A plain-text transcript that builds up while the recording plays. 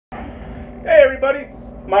Hey everybody,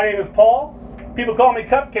 my name is Paul. People call me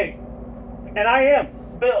Cupcake, and I am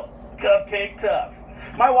built cupcake tough.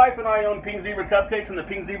 My wife and I own Pink Zebra Cupcakes and the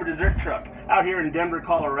Pink Zebra Dessert Truck out here in Denver,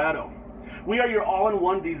 Colorado. We are your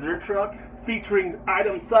all-in-one dessert truck featuring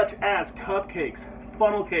items such as cupcakes,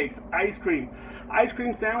 funnel cakes, ice cream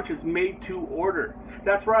sandwiches made to order.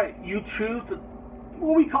 That's right, you choose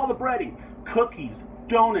what we call the breading, cookies,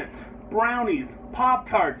 donuts, brownies,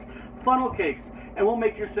 Pop-Tarts, funnel cakes, and we'll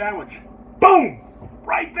make your sandwich. Boom!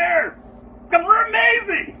 Right there! Because we're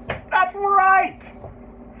amazing! That's right!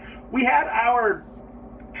 We had our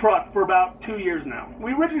truck for about 2 years now.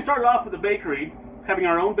 We originally started off with a bakery, having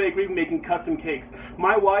our own bakery, making custom cakes.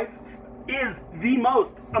 My wife is the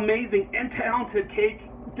most amazing and talented cake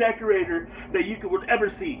decorator that you would ever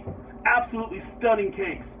see. Absolutely stunning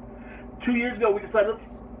cakes. 2 years ago, we decided, let's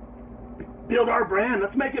build our brand.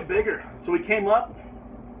 Let's make it bigger. So we came up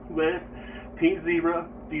with Pink Zebra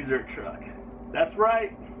Dessert Truck. That's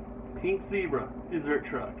right, Pink Zebra Dessert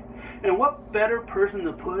Truck. And what better person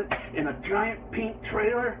to put in a giant pink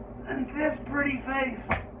trailer than this pretty face?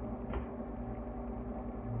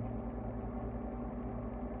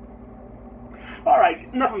 Alright,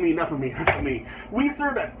 enough of me. We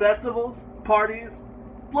serve at festivals, parties,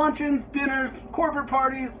 luncheons, dinners, corporate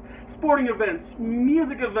parties, sporting events,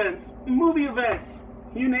 music events, movie events.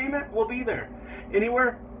 You name it, we'll be there.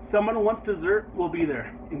 Anywhere someone wants dessert, we'll be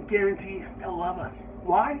there. And guarantee they'll love us.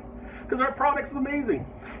 Why? Because our product's amazing.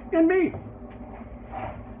 And me.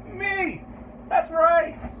 That's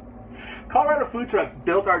right. Colorado Food Trucks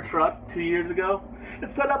built our truck 2 years ago.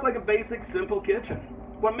 It's set up like a basic, simple kitchen.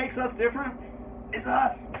 What makes us different is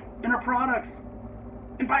us and our products.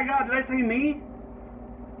 And by God, did I say me?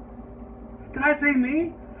 Did I say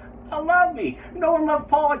me? I love me. No one loves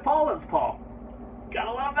Paul like Paul loves Paul.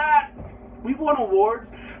 Gotta love that. We've won awards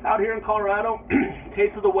out here in Colorado.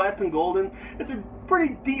 Taste of the West and Golden. It's a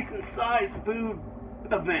pretty decent sized food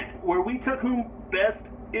event where we took home best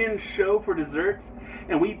in show for desserts,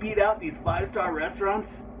 and we beat out these 5-star restaurants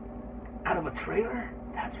out of a trailer.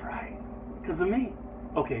 That's right, because of me.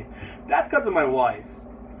 Okay, that's because of my wife.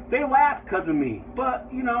 They laugh because of me, but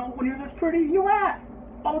you know, when you're this pretty, you laugh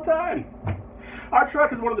all the time. Our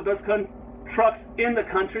truck is one of the best trucks in the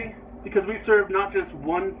country because we serve not just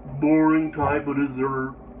one boring type of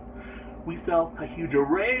dessert. We sell a huge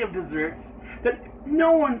array of desserts that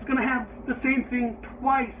no one's going to have the same thing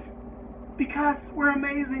twice because we're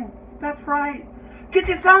amazing. That's right. Get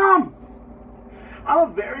you some! I'm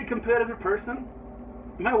a very competitive person.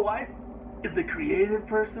 My wife is the creative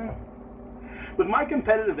person. With my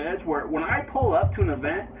competitive edge, where when I pull up to an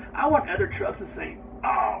event, I want other trucks to say,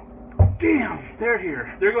 oh, damn, they're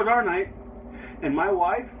here. There goes our night. And my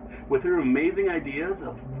wife, with her amazing ideas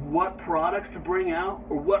of what products to bring out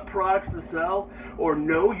or what products to sell, or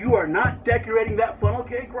no, you are not decorating that funnel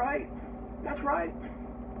cake right. That's right.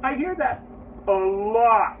 I hear that a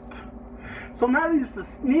lot. So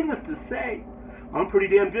needless to say, I'm pretty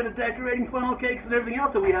damn good at decorating funnel cakes and everything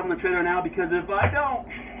else that we have in the trailer now, because if I don't,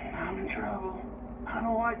 I'm in trouble. I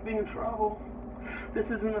don't like being in trouble. This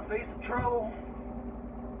is in the face of trouble.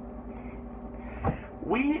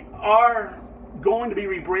 We are going to be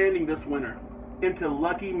rebranding this winter into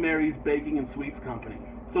Lucky Mary's Baking and Sweets Company.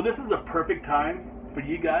 So this is the perfect time for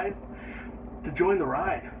you guys to join the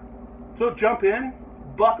ride. So jump in,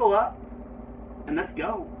 buckle up, and let's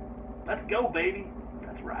go. Let's go, baby.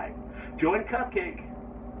 That's right. Join Cupcake,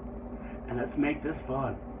 and let's make this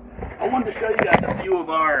fun. I wanted to show you guys a few of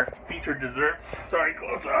our featured desserts. Sorry,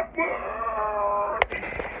 close up.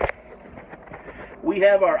 We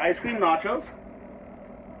have our ice cream nachos.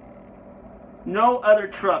 No other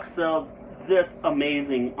truck sells this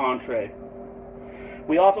amazing entree.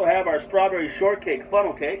 We also have our strawberry shortcake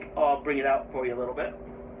funnel cake. I'll bring it out for you a little bit.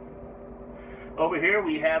 Over here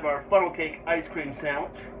we have our funnel cake ice cream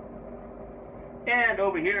sandwich. And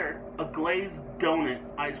over here, a glazed donut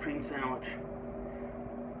ice cream sandwich.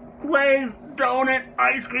 Glazed donut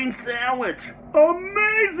ice cream sandwich.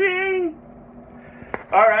 Amazing!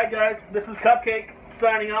 Alright guys, this is Cupcake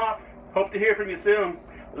signing off. Hope to hear from you soon.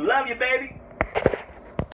 Love you, baby.